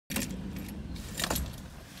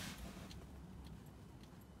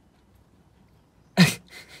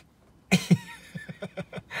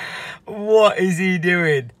What is he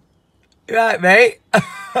doing? Right, mate.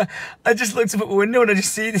 I just looked up at the window and I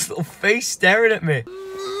just see this little face staring at me.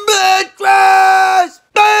 Beatrice!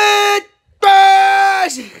 Beatrice!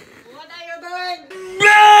 What are you doing?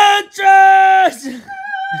 Beatrice!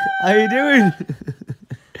 How you doing?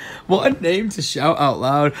 What a name to shout out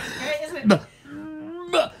loud. Great, isn't it?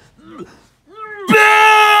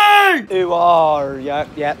 Who are?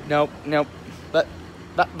 Yeah, nope.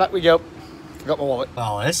 Back we go. Forgot my wallet.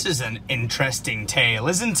 Well, this is an interesting tale,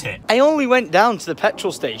 isn't it? I only went down to the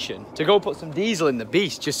petrol station to go put some diesel in the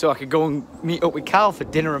beast just so I could go and meet up with Carl for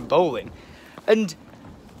dinner and bowling. And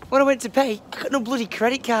when I went to pay, I got no bloody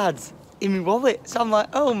credit cards in my wallet. So I'm like,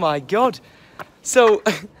 oh my God. So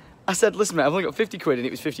I said, listen, mate, I've only got 50 quid and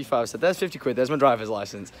it was 55. I said, there's 50 quid, there's my driver's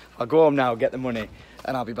license. I'll go home now, get the money,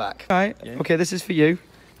 and I'll be back. All right, yeah. Okay, this is for you.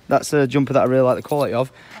 That's a jumper that I really like the quality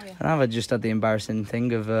of. Oh, yeah. And I've just had the embarrassing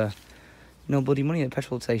thing of no bloody money at the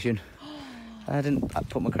petrol station. I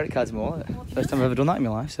put my credit cards in my wallet. First time I've ever done that in my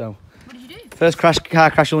life, so. What did you do? First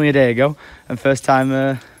car crash only a day ago, and first time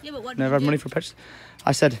yeah, but what never had money for petrol.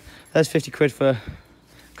 I said, there's 50 quid for,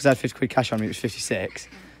 because I had 50 quid cash on me, it was 56.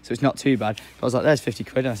 So it's not too bad. I was like, there's 50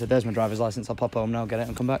 quid. And I said, there's my driver's license. I'll pop home now, get it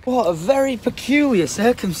and come back. What a very peculiar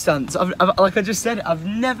circumstance. Like I just said, I've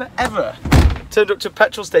never, ever turned up to a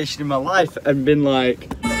petrol station in my life and been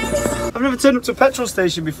like... I've never turned up to a petrol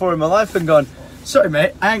station before in my life and gone, sorry,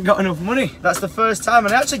 mate, I ain't got enough money. That's the first time.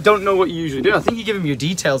 And I actually don't know what you usually do. I think you give him your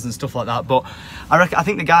details and stuff like that. But I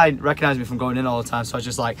think the guy recognised me from going in all the time. So I was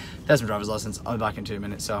just like, there's my driver's license. I'll be back in 2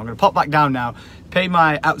 minutes. So I'm going to pop back down now, pay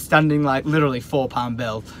my outstanding, like, literally £4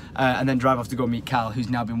 bill, and then drive off to go meet Cal, who's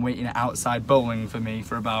now been waiting outside bowling for me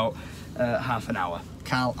for about half an hour.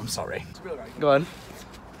 Cal, I'm sorry. Go on.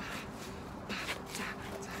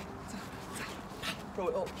 Throw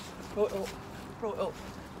it up. Throw it up. Throw it up.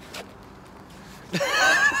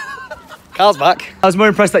 Carl's back. I was more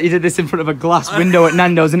impressed that you did this in front of a glass window at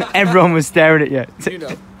Nando's and everyone was staring at you. You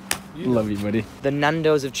know. Love you, buddy. The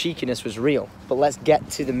Nando's of cheekiness was real, but let's get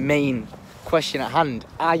to the main question at hand.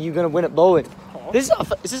 Are you going to win at bowling? Oh. Is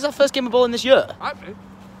this our first game of bowling this year? I do.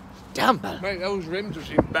 Damn. Mate, those rims have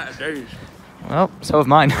seen better days. Well, so have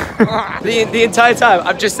mine. the entire time,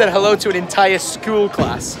 I've just said hello to an entire school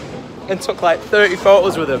class and took like 30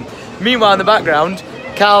 photos with them. Meanwhile, in the background,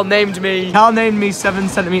 Carl named me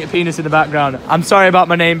 7cm penis in the background. I'm sorry about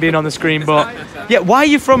my name being on the screen, but yeah, why are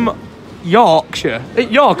you from Yorkshire?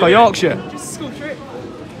 York or Yorkshire? Just a school trip.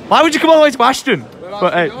 Why would you come all the way to Ashton?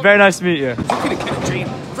 But hey, very nice to meet you. Look at Ken and Jane.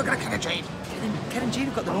 Look at Ken and Jane. Ken and Jane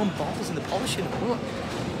have got their own balls and the polishing. Look.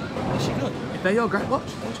 Is she good? If they're your watch.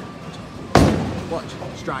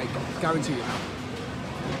 Strike. Guarantee you.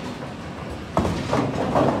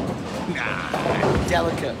 Nah.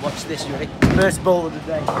 Delicate. Watch this, you ready? First bowl of the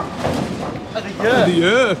day. Of the year. Of the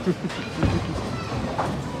year.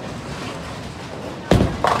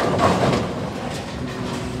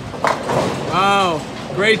 Wow.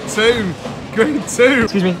 Grade 2. Grade 2.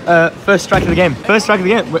 Excuse me. First strike of the game. First strike of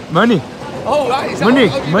the game. Money. Oh, that is money.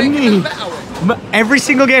 Money. Every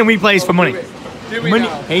single game we play is for money. Do it money.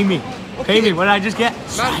 now. Pay me. Pay me. What did I just get?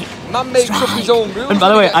 Strike. Man makes up his own rules. And by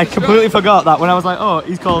the way, I completely forgot that when I was like, oh,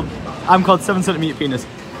 I'm called 7cm penis.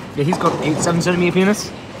 Yeah, he's called 7cm penis.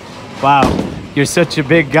 Wow, you're such a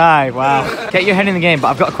big guy. Wow. Get your head in the game, but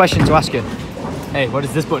I've got a question to ask you. Hey, what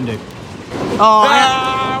does this button do? Oh,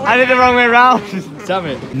 I did the wrong way around. Damn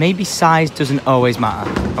it. Maybe size doesn't always matter,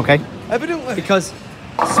 okay? Evidently. Because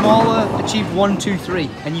smaller achieved 1, 2, 3,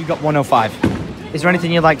 and you got 105. Is there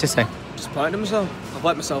anything you'd like to say? Disappointed myself. I've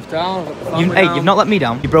let myself down. You've not let me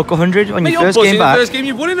down. You broke 100 on your first game back. First game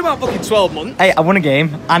you've won in about fucking 12 months. Hey, I won a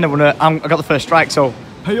game and I got the first strike, so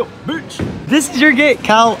Hey up, bitch. this is your game.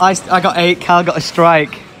 Cal, I got 8. Cal got a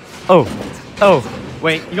strike. Oh.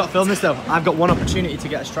 Wait, you got to film this though. I've got one opportunity to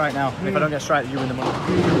get a strike now. And if I don't get a strike, you win the money.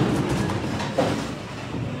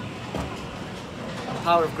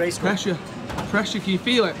 Power of grace. Pressure. Pressure, can you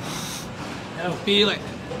feel it? No. Feel it.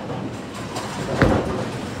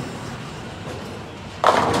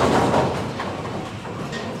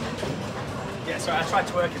 Yeah, sorry, I tried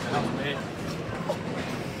to work it, but that was weird.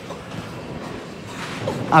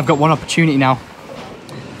 I've got one opportunity now.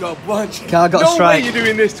 God, watch. Cal got a No strike. way you're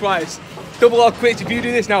doing this twice. Double or quits. If you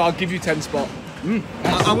do this now, I'll give you 10 spot.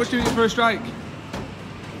 How much do you get for a strike?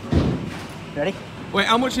 Ready? Wait,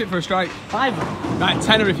 how much is it for a strike? 5. Right,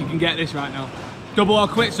 tenner if you can get this right now. Double or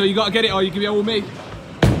quit, so you got to get it or you can be with me.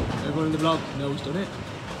 Everyone in the vlog knows done it.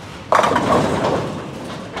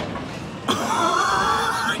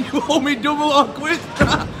 You owe me double or quit. It's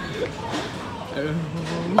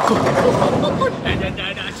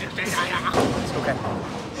okay.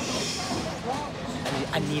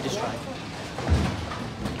 I need need a strike.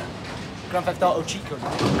 Grand Theft Auto cheat code.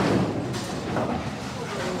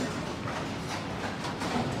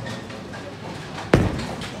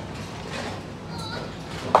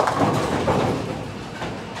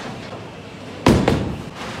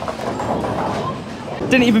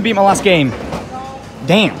 Didn't even beat my last game.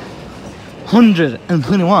 Damn.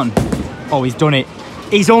 121. Oh, he's done it.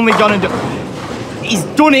 He's only gonna do. He's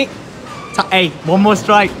done it. Hey, one more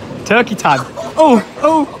strike. Turkey time. Oh,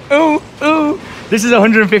 oh, oh, oh. This is a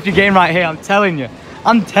 150 game right here. I'm telling you.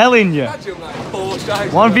 I'm telling you.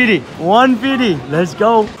 150. 150. Let's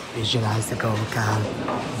go. Visualize the goal, Carl.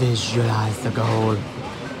 Visualize the goal.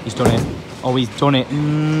 He's done it. Oh, he's done it.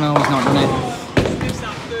 No, he's not done it.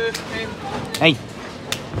 Hey.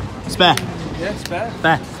 Spare. Yeah, spare.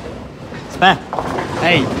 Spare. Spare.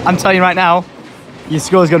 Hey, I'm telling you right now, your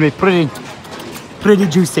score is going to be pretty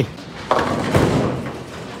juicy.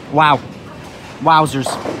 Wow. Wowzers.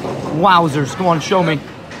 Wowzers. Come on, show me.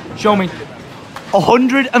 Show me.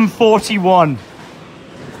 141.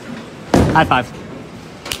 High five.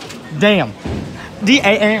 Damn.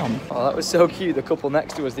 D-A-M. Oh, that was so cute. The couple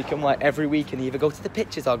next to us, they come like every week and they either go to the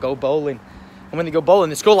pitches or go bowling. And when they go bowling,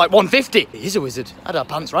 they score like 150. He's a wizard. I had our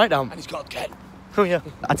pants right down. And he's got a kit. Oh, yeah.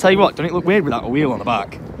 I tell you what, don't it look weird without a wheel on the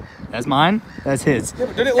back? There's mine, there's his. Yeah,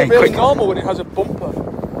 but doesn't it look really normal when it has a bumper?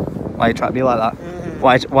 Why are you trying to be like that?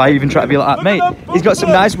 Why are you even trying to be like that? Mate, he's got some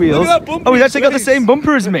nice wheels. Oh, he's actually got the same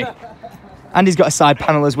bumper as me. And he's got a side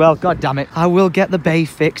panel as well. God damn it. I will get the bay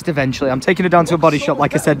fixed eventually. I'm taking it down to a body shop,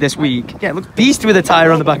 like I said, this week. Yeah, it looks beast with a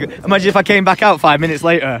tyre on the back. Imagine if I came back out 5 minutes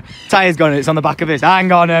later. Tyre's gone and it's on the back of his.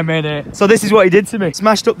 Hang on a minute. So this is what he did to me.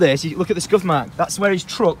 Smashed up this. You look at the scuff mark. That's where his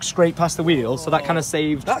truck scraped past the wheel. So that kind of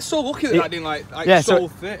saved. That's so lucky that I didn't like yeah, so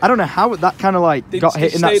thick. I don't know how that kind of like got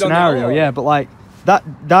hit in that scenario. Yeah, but like that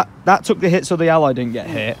took the hit so the alloy didn't get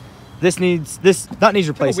hit. That needs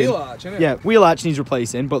replacing. Wheel arch, innit? Yeah, wheel arch needs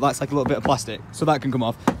replacing, but that's like a little bit of plastic, so that can come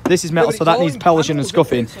off. This is metal, so that needs polishing and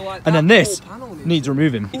scuffing. So like and then this needs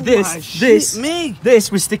removing. Oh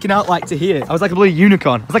This was sticking out like to here. I was like a bloody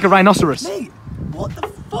unicorn. I was like a rhinoceros. Mate, what the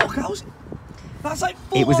fuck? That's like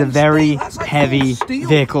it was a very heavy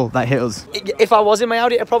vehicle that hit us. If I was in my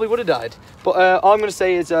Audi, I probably would have died. But all I'm going to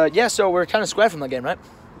say is, yeah, so we're kind of square from that game, right?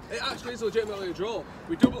 It actually is legitimately a draw.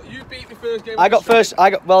 You beat me first game.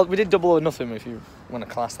 Well, we did double or nothing if you want to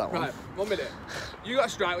class that one. Right, 1 minute. You got a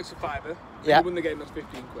strike, which is a fiver. Yeah. You won the game, that's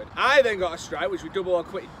 15 quid. I then got a strike, which we double or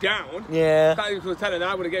quit down. Yeah. That equals 10 and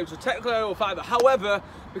I won a game, so technically I owe a fiver. However,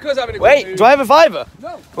 because I'm in a good mood. Do I have a fiver?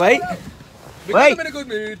 No. Wait. No. Because I'm in a good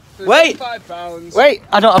mood. Wait. £5. Wait,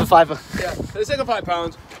 I don't have a fiver. Yeah, for the sake of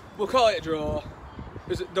 £5, we'll call it a draw.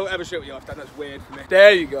 Don't ever shoot with your left hand, that's weird for me.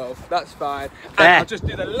 There you go, that's fine. And I'll just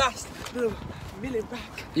do the last little million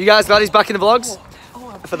back. You guys glad he's back in the vlogs?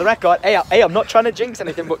 For the record, hey, I'm not trying to jinx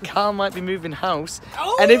anything, but Carl might be moving house.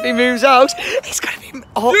 And if he moves house, he's going to be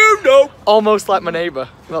almost like my neighbour.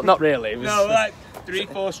 Well, not really. No, like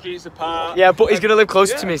 3-4 streets apart. Yeah, but he's going to live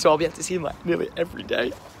closer to me, so I'll be able to see him like nearly every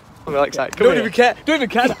day. I'm really excited. Don't even care. Don't even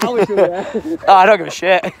care. Oh, I don't give a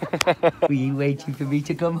shit. Were you waiting for me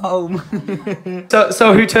to come home?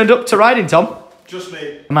 so who turned up to riding, Tom? Just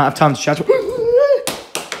me. I might have time to charge.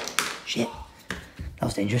 Shit. That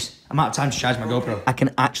was dangerous. I might have time to charge my GoPro. I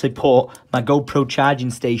can actually put my GoPro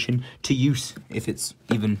charging station to use if it's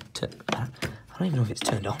even. I don't even know if it's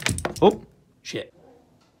turned on. Oh, shit.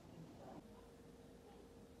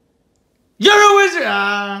 You're a wizard!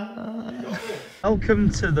 Welcome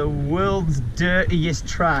to the world's dirtiest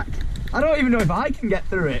track. I don't even know if I can get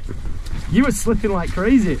through it. You were slipping like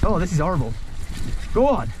crazy. Oh, this is horrible. Go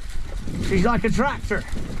on. She's like a tractor.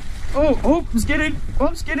 Oh, I'm skidding. Oh,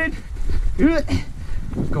 I'm skidding.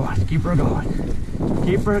 Go on, keep her going.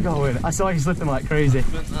 Keep her going. I saw you slipping like crazy.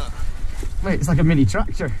 Wait, it's like a mini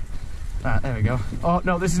tractor. Right, there we go. Oh,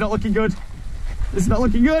 no, this is not looking good. This is not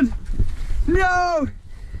looking good. No!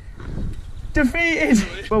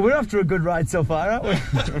 Defeated! Well, we're after a good ride so far, aren't we?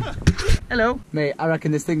 Hello. Mate, I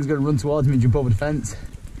reckon this thing's going to run towards me and jump over the fence.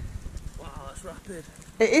 Wow, that's rapid.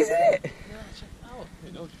 It is, isn't it? Yeah, check it out.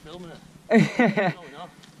 You know, you're filming it. No, we're not.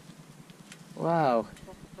 Wow.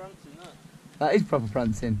 Proper prancing, that. That is proper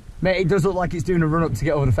prancing. Mate, it does look like it's doing a run up to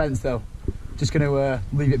get over the fence, though. Just going to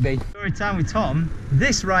leave it be. Story time with Tom.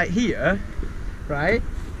 This right here, right,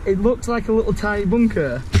 it looks like a little tiny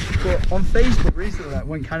bunker. But on Facebook recently, that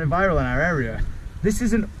went kind of viral in our area. This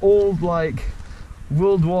is an old, like,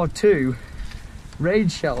 World War II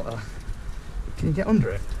raid shelter. Can you get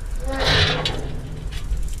under it?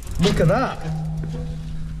 Look at that.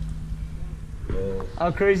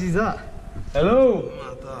 How crazy is that? Hello?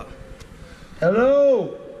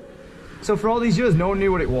 Hello? So for all these years, no one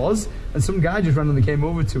knew what it was, and some guy just randomly came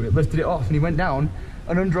over to it, lifted it off, and he went down,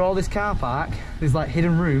 and under all this car park, there's like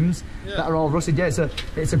hidden rooms that are all rusted. Yeah,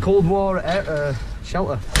 it's a Cold War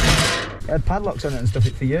shelter. It had padlocks on it and stuff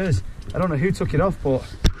for years. I don't know who took it off, but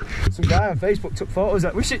some guy on Facebook took photos. Do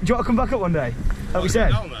you want to come back up one day? Like we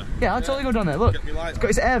said. Yeah, I'll totally go down there. Look, it's got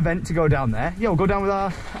its air vent to go down there. Yeah, we'll go down with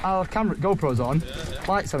our camera, GoPros on,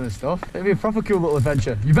 lights on and stuff. It'll be a proper cool little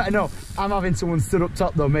adventure. You better know, I'm having someone stood up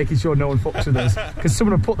top though, making sure no one fucks with us, because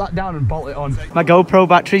someone will put that down and bolt it on. My GoPro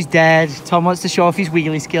battery's dead. Tom wants to show off his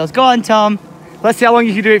wheelie skills. Go on, Tom. Let's see how long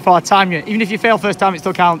you can do it for. Time you. Even if you fail first time, it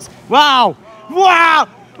still counts. Wow! Wow!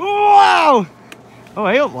 Wow! Oh,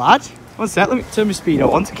 hey up, lad. One sec, let me turn my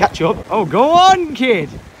speedo on to catch up. Oh, go on, kid.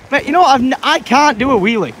 Mate, you know what? I can't do a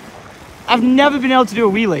wheelie. I've never been able to do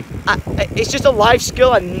a wheelie. It's just a life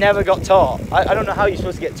skill I never got taught. I don't know how you're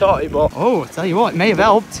supposed to get taught it, but... Oh, I tell you what, it may have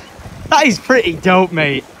helped. That is pretty dope,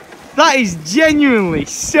 mate. That is genuinely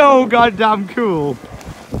so goddamn cool.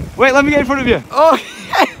 Wait, let me get in front of you. Oh,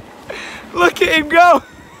 yeah. Look at him go.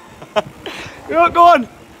 Go on.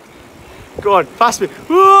 Go on, pass me.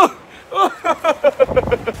 Whoa.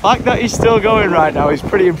 The fact that he's still going right now is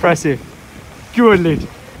pretty impressive. Go on, lad.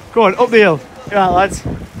 Go on, up the hill. Yeah, lads.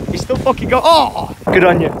 He's still fucking going. Oh, good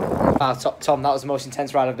on you. Wow, Tom, that was the most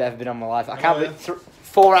intense ride I've ever been on in my life. I can't believe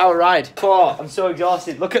 4-hour ride. Oh, I'm so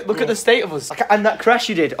exhausted. Look at the state of us. And that crash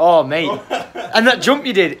you did. Oh, mate. And that jump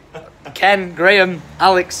you did. Ken, Graham,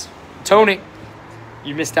 Alex, Tony.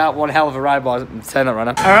 You missed out one hell of a ride, boys. Turn that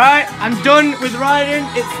runner. All right, I'm done with riding.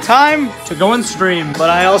 It's time to go and stream. But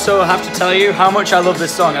I also have to tell you how much I love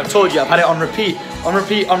this song. I've told you, I've had it on repeat, on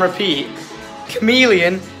repeat, on repeat.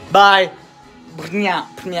 Chameleon by Pneau.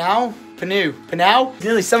 It's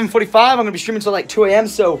nearly 7:45. I'm gonna be streaming till like 2 AM.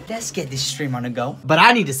 So let's get this stream on a go. But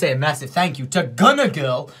I need to say a massive thank you to Gunner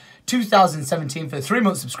Girl 2017 for the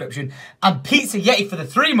 3-month subscription, and Pizza Yeti for the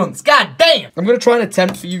 3 months. God damn! I'm gonna try and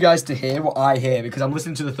attempt for you guys to hear what I hear, because I'm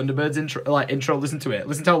listening to the Thunderbirds intro. Listen to it.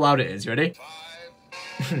 Listen to how loud it is. You ready?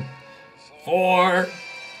 5, 4,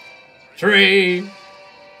 3, 2,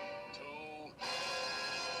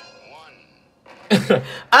 1.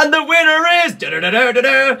 And the winner is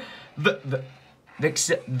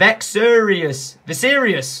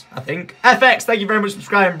Vexurious, I think. FX, thank you very much for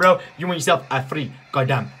subscribing, bro. You win yourself a free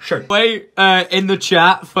goddamn shirt. Wait, in the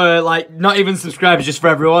chat for like, not even subscribers, just for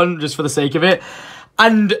everyone, just for the sake of it.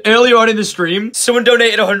 And earlier on in the stream, someone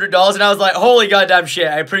donated $100 and I was like, holy goddamn shit,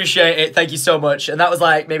 I appreciate it, thank you so much. And that was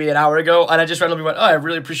like maybe an hour ago, and I just randomly went, oh, I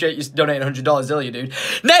really appreciate you donating $100 earlier, dude.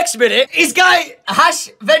 Next minute, this guy,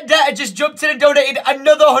 #Vendetta, just jumped in and donated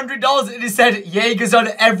another $100 and he said, Jaeger's on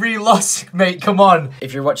every loss, mate, come on.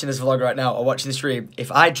 If you're watching this vlog right now or watching the stream,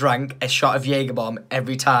 if I drank a shot of Jaeger bomb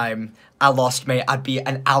every time I lost, mate, I'd be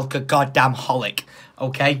an alka goddamn holic.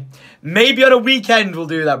 Okay? Maybe on a weekend we'll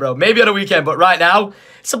do that, bro. Maybe on a weekend, but right now,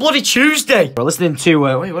 it's a bloody Tuesday. We're listening to,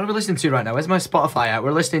 wait, what are we listening to right now? Where's my Spotify at?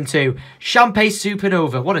 We're listening to Champagne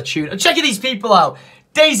Supernova. What a tune. I'm checking these people out.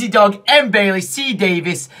 Daisy Dog, M. Bailey, C.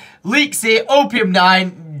 Davis, Leaksy, Opium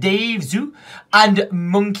 9, Dave Zoo, and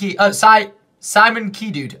Monkey, Simon Key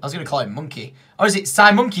Dude. I was going to call him Monkey. Or is it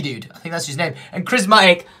Simon Monkey Dude? I think that's his name. And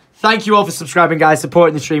Charismatic. Thank you all for subscribing, guys.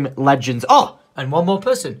 Supporting the stream. Legends. Oh! And one more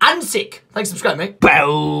person. Ansick. Thanks for subscribing, mate.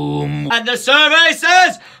 Boom. And the survey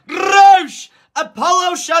says, Roche,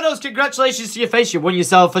 Apollo Shadows, congratulations to your face. You won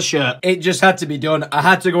yourself a shirt. It just had to be done. I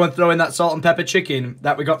had to go and throw in that salt and pepper chicken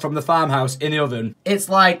that we got from the farmhouse in the oven. It's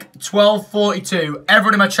like 12:42.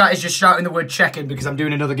 Everyone in my chat is just shouting the word chicken because I'm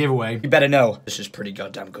doing another giveaway. You better know. This is pretty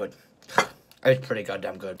goddamn good. It's pretty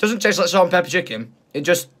goddamn good. Doesn't taste like salt and pepper chicken. It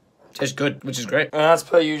just tastes good, which is great. And as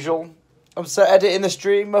per usual, I'm sat editing the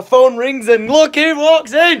stream, my phone rings and look who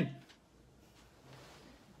walks in!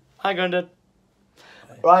 Hi, Grandad.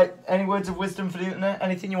 Right, any words of wisdom for the internet?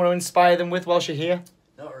 Anything you want to inspire them with whilst you're here?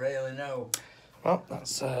 Not really, no. Well,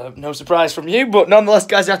 that's no surprise from you, but nonetheless,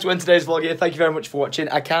 guys, you have to end today's vlog here. Thank you very much for watching.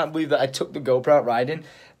 I can't believe that I took the GoPro out riding,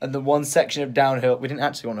 and the one section of downhill, we didn't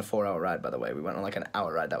actually go on a 4-hour ride, by the way. We went on like an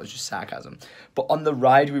hour ride. That was just sarcasm. But on the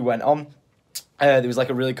ride we went on, there was like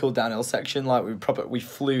a really cool downhill section. Like we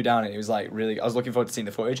flew down it. It was like really, I was looking forward to seeing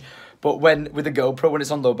the footage. But with the GoPro, when it's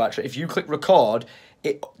on low battery, if you click record,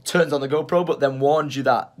 it turns on the GoPro, but then warns you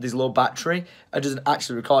that there's low battery and doesn't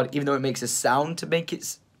actually record, even though it makes a sound to make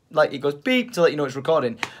it, like it goes beep to let you know it's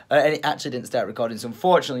recording, and it actually didn't start recording. So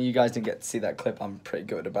unfortunately, you guys didn't get to see that clip. I'm pretty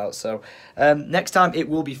good about. So next time it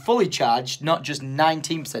will be fully charged, not just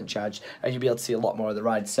 19% charged, and you'll be able to see a lot more of the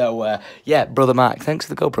ride. So yeah, brother Mark, thanks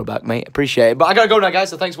for the GoPro back, mate. Appreciate it. But I gotta go now, guys.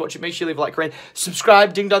 So thanks for watching. Make sure you leave a like, comment,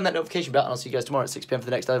 subscribe, ding dong that notification bell, and I'll see you guys tomorrow at 6 PM for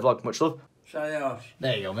the next daily vlog. Much love. Say off.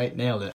 There you go, mate. Nailed it.